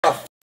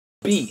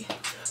beat.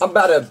 I'm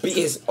about to beat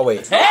his. Oh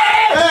wait. Hey!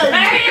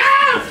 I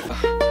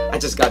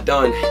just got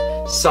done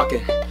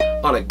sucking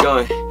on a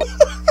gun.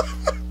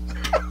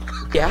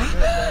 Yeah.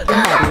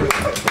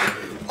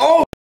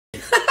 Oh.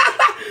 You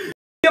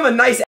have a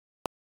nice.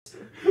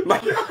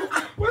 What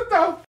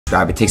the?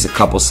 Subscribe. It takes a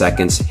couple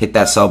seconds. Hit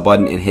that sub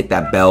button and hit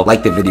that bell.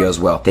 Like the video as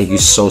well. Thank you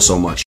so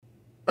much.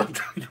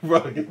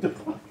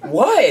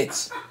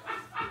 What?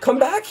 Come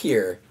back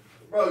here.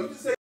 Bro, you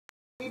just say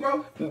bro?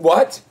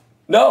 What?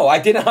 No, I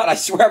did not. I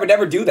swear I would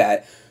never do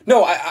that.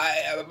 No,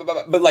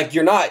 but like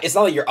you're not. It's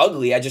not like you're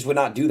ugly. I just would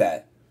not do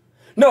that.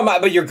 No,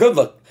 but you're good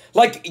look.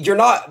 Like you're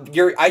not.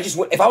 I just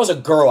would. If I was a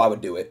girl, I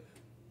would do it.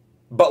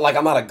 But like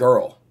I'm not a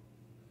girl.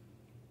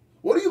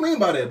 What do you mean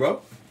by that,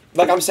 bro?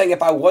 Like I'm saying,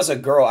 if I was a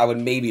girl, I would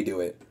maybe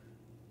do it.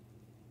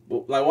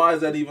 But, like, why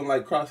is that even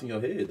like crossing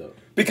your head though?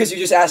 Because you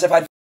just asked if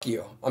I'd f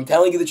you. I'm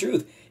telling you the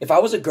truth. If I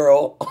was a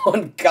girl,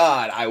 on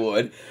God, I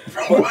would.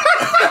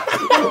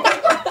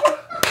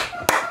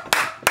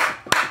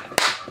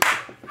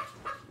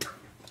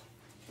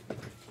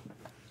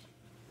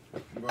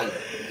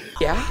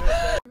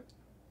 Yeah?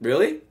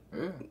 Really?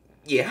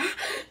 Yeah?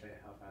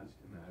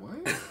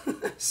 What?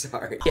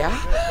 Sorry. Yeah?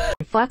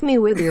 Fuck me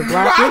with your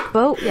black dick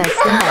boat, yes,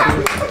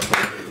 Daddy.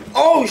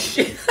 Oh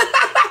shit!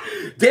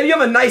 Damn, you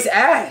have a nice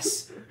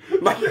ass.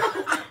 What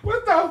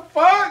the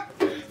fuck?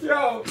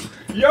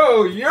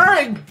 Yo,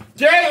 you're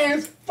gay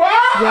as fuck.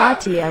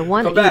 Yachty, I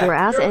want to eat her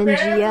ass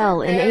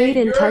NGL and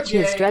Adin touch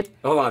his dread.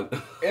 Hold on.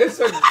 It's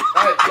a I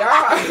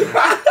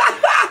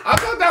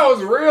thought that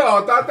was real.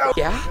 I thought that was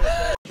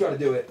Try to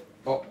do it.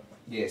 Oh,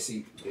 yeah,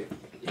 see.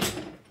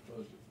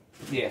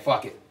 Yeah,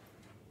 fuck it.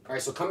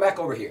 Alright, so come back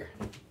over here.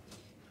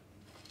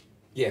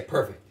 Yeah,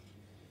 perfect.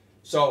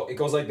 So it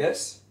goes like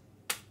this.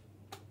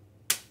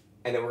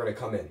 And then we're gonna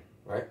come in.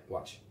 Alright?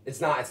 Watch.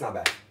 It's not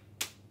bad.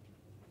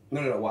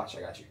 No, watch,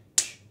 I got you.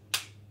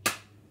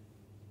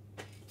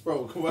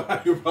 Bro, come on,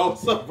 bro.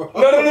 What's up, bro?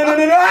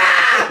 No.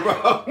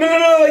 Ah!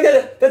 No,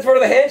 like that's part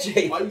of the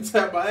handshake. Why you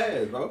tap my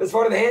ass, bro? That's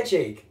part of the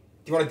handshake.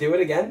 Do you want to do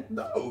it again?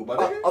 No, my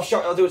nigga.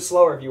 I'll do it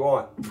slower if you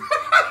want.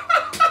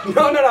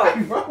 No.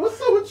 Bro,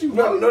 what's up with you,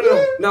 bro?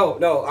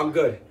 No, I'm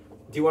good.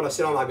 Do you want to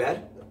sit on my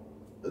bed?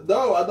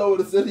 No, I know where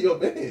to sit in your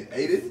bed,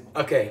 Adin.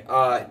 Okay,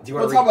 do you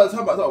want to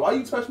talk about why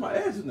you touch my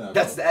ass now?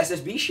 That's the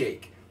SSB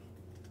shake.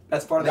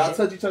 That's part of the y'all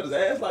touch each other's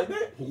ass like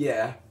that?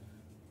 Yeah.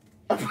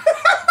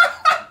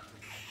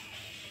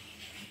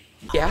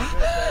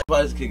 Yeah?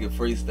 I'll just kick it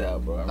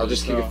freestyle, bro. I'll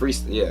just kick it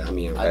freestyle. Yeah, I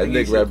mean, that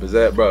nigga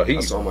represent, bro.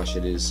 That's all my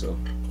shit is, so.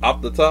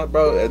 Off the top,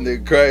 bro, that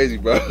nigga crazy,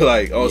 bro.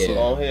 Like, on some,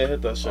 on here,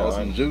 hit that shit. On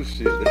some juice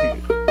shit.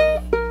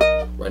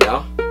 Right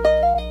now?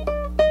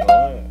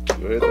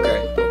 Go ahead.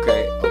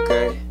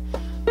 Okay.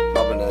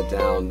 Popping it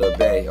down the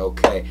bay,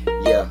 okay.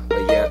 Yeah,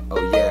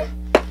 oh yeah.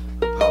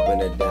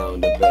 Popping it down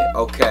the bay,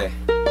 okay.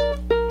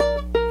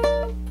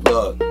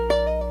 Look.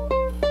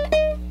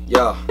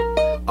 Yo,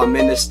 I'm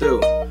in the stew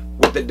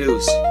with the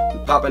deuce. We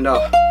popping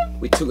up,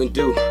 we tootin'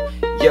 do.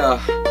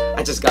 Yeah,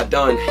 I just got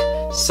done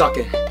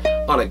sucking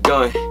on a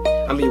gun.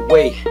 I mean,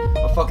 wait,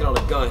 I'm fucking on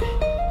a gun.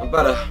 I'm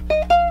about to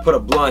put a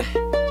blunt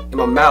in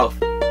my mouth.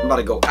 I'm about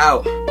to go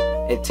out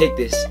and take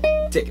this.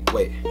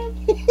 Wait.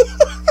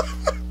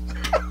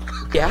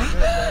 Yeah?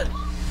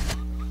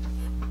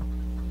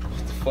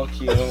 What the fuck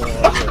you on?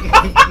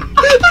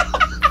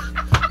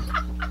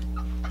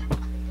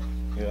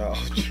 Yeah, I'm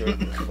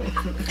tripping.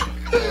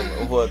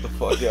 What the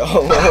fuck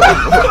y'all?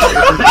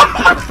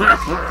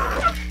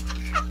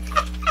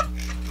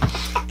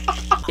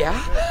 Yeah?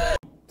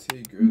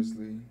 T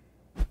Grizzly.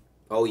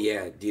 Oh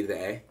yeah, D to the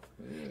A. Yeah.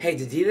 Hey,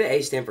 did D to the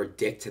A stand for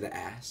dick to the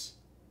ass?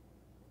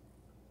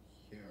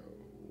 Yo,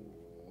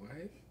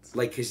 what?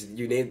 Like, cause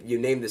you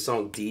named the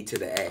song D to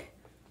the A.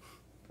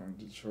 From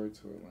Detroit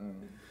to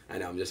Atlanta. I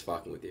know, I'm just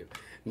fucking with you.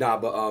 Nah,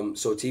 but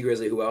so T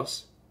Grizzly, who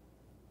else?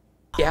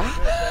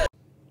 Yeah?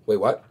 Wait,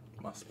 what?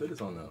 My spit is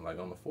on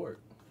the fork.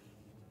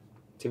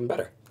 It's even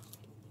better.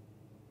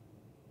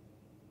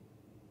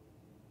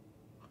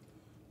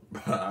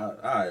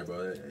 Alright,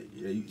 bro.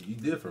 Yeah, you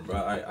different, bro.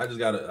 I just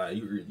gotta.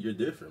 You're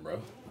different, bro.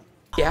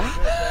 Yeah?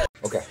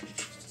 Okay.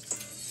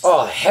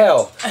 Oh,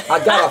 hell. I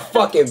got a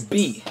fucking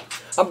beat.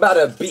 I'm about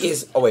to beat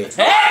his. Oh, wait.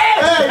 Hey!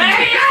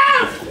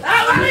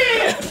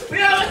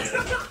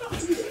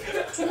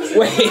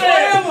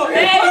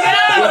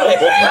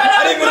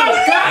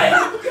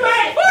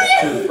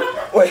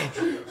 Wait.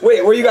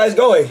 Wait, where are you guys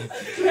going? No.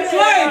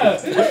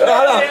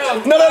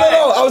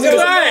 I was gonna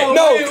say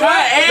no.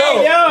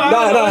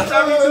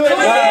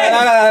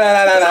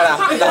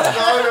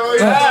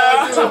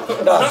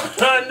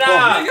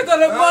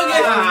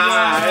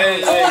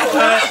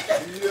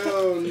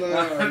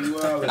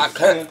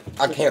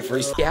 I can't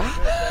freeze. Yeah.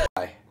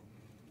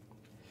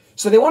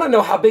 So they want to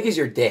know how big is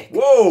your dick?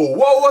 Whoa,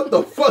 what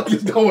the fuck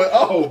is going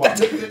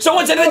on?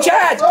 Someone said in the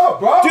chat. What's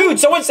up, bro? Dude,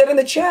 someone said in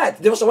the chat.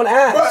 There was someone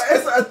asked. Bro,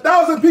 it's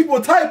 1,000 people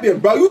typing,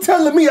 bro. You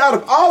telling me out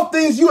of all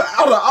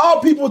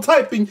people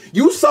typing,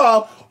 you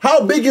saw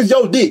how big is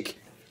your dick?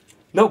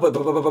 No, but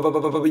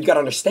you gotta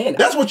understand.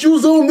 That's what you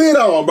zoomed in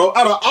on, bro.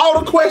 Out of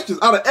all the questions,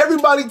 out of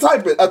everybody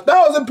typing,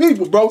 1,000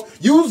 people, bro,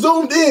 you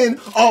zoomed in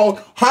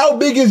on how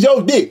big is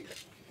your dick.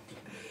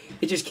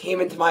 It just came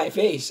into my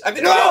face. I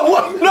mean, No.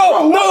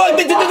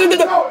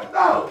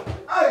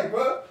 Hey,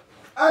 bro.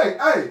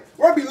 Hey.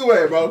 Where B. Lou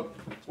at, bro?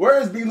 Where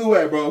is B. Lou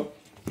at, bro?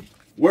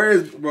 Where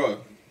is, bro?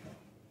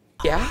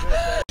 Yeah.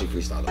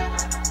 Freestyle.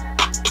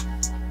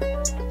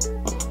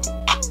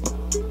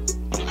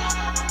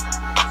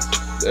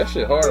 That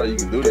shit hard. How you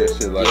can do that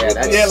shit like Yeah,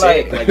 that. that's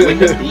sick. Like with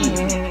the beat.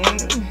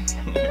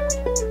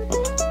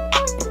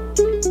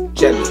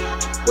 Jimmy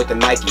with the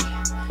Nike.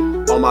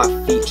 On my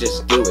feet,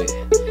 just do it.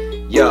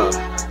 Yeah,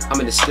 I'm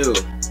in the stew.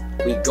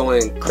 We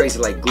going crazy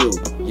like glue.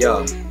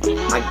 Yeah,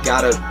 I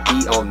got a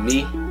beat on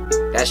me.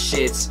 That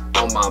shit's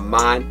on my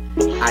mind.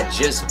 I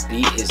just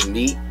beat his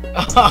meat.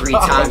 3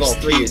 times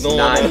 3 is 9.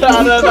 No.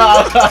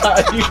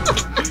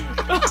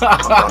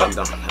 I'm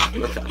done.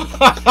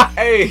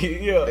 Hey,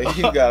 yeah. Hey,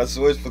 you gotta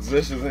switch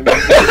positions in Hey,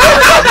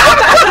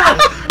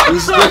 We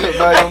split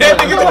back. Get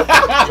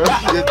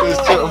this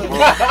shit, bro.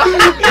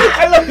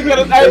 look, you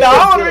gotta. Hey, no, I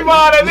wanna be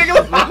behind that nigga.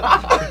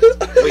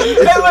 Wait,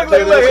 Hey,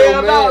 look.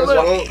 Hell no,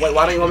 look. wait,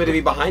 why don't you want me to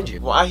be behind you?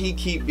 Why he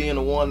keep being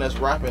the one that's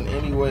rapping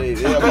anyway?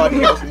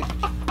 Everybody else.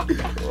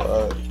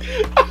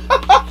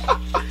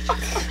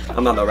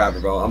 I'm not no rapper,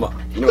 bro.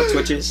 You know what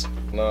Twitch is?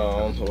 No, I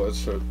don't know what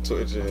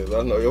Twitch is.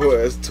 I know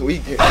your ass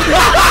tweaking.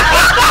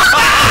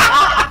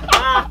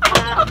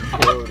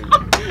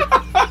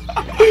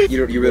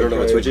 You really don't know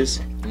what Twitch is?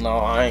 No,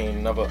 I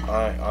ain't never.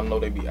 I know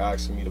they be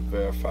asking me to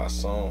verify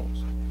songs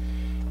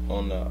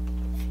on the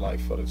like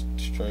for the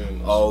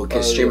stream. Oh,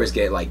 because streamers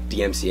get like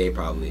DMCA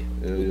probably.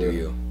 Yeah. Do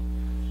you?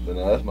 But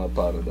no, that's my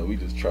partner though. We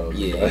just trolling.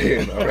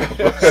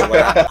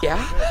 Yeah.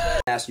 Yeah.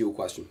 Ask you a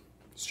question,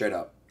 straight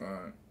up.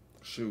 Alright,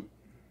 shoot.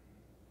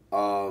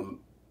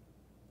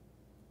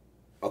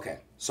 Okay,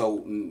 so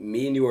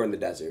me and you are in the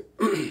desert,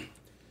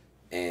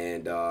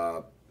 and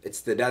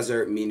it's the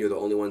desert. Me and you are the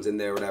only ones in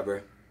there,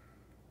 whatever.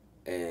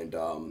 And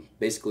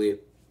basically,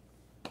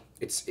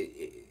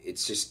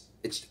 it's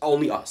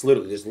only us.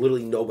 Literally, there's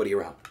literally nobody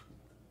around.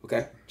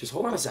 Okay, just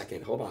hold on a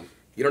second. Hold on.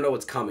 You don't know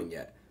what's coming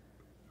yet.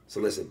 So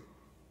listen.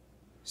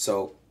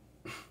 So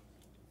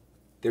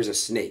there's a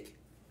snake.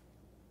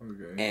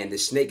 Okay. And the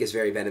snake is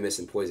very venomous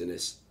and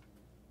poisonous.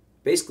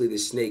 Basically, the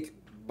snake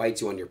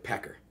bites you on your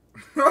pecker.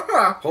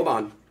 Hold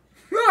on.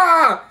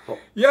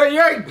 Yo,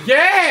 you're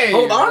gay.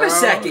 Hold on bro. a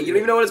second. You don't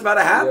even know what's about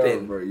to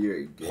happen. Yo, bro,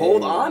 you're gay.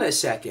 Hold on a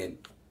second.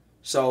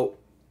 So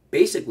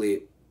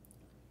basically,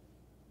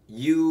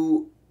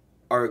 you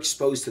are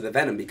exposed to the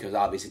venom because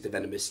obviously it's a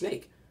venomous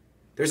snake.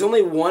 There's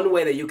only one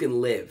way that you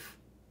can live,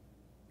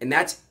 and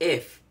that's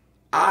if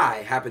I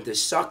happen to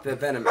suck the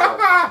venom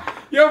out.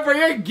 Yo, bro,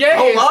 you're gay.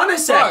 Hold as on a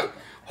sec. fuck.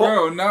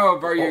 Bro, no,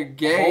 bro, you're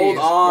gay. Hold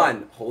as on.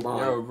 fuck. Hold on.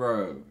 Yo,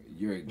 bro,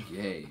 you're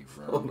gay,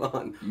 bro. Hold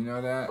on. You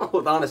know that?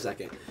 Hold on a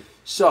second.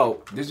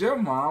 So, Did your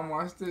mom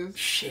watch this?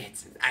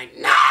 shit.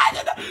 Nah.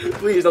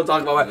 Please don't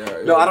talk about my.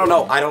 Yeah, No, yeah. I don't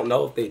know. I don't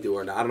know if they do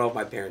or not. I don't know if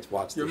my parents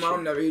watch Your this mom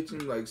shit. never hit you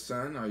like,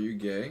 son, are you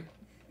gay?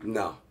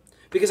 No,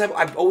 because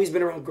I've always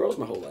been around girls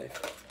my whole life.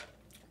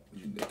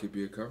 It could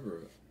be a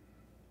cover up.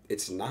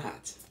 It's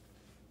not.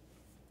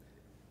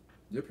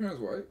 Your parents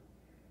white?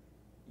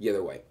 Yeah,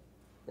 they're white.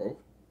 Both?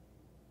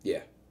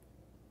 Yeah.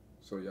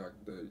 So y'all,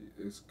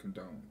 it's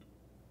condoned.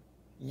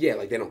 Yeah,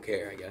 like they don't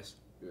care, I guess.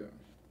 Yeah.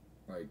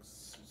 Like,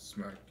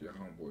 smack your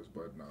homeboy's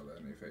butt and all that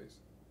in their face.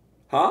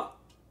 Huh?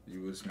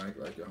 You would smack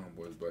like your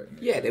homeboy's butt in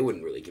their Yeah, face. they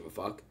wouldn't really give a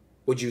fuck.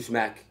 Would you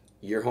smack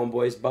your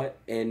homeboy's butt?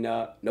 And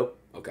nope.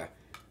 Okay.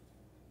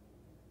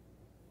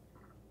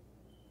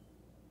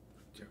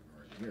 Yeah,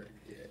 bro, you're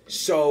gay.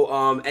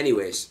 So,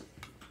 anyways,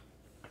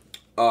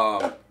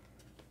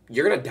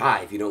 you're gonna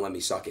die if you don't let me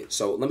suck it.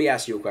 So let me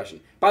ask you a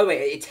question. By the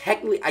way,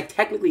 I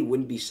technically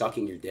wouldn't be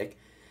sucking your dick.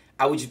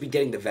 I would just be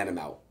getting the venom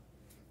out.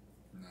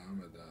 Nah, I'm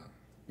gonna die.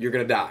 You're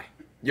gonna die.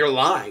 You're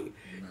lying.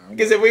 Nah,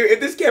 Because if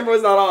this camera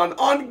was not on,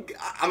 I'm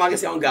not gonna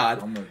say on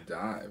God. I'm gonna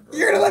die, bro.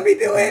 You're gonna let me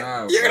do it.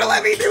 Nah, You're gonna bro.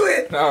 let me do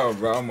it. No,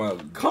 bro, I'm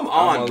gonna... Come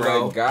on, I'm gonna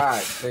bro. let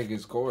God take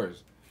his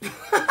course.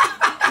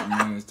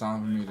 I mean, it's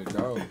time for me to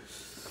go.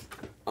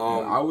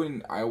 I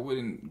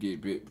wouldn't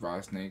get bit by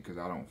a snake because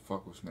I don't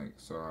fuck with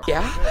snakes. So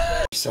Yeah.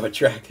 You're so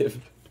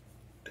attractive.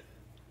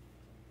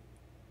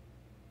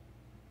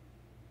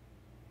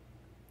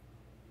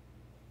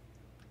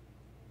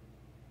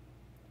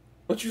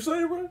 What you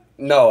say, bro?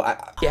 No,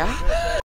 yeah.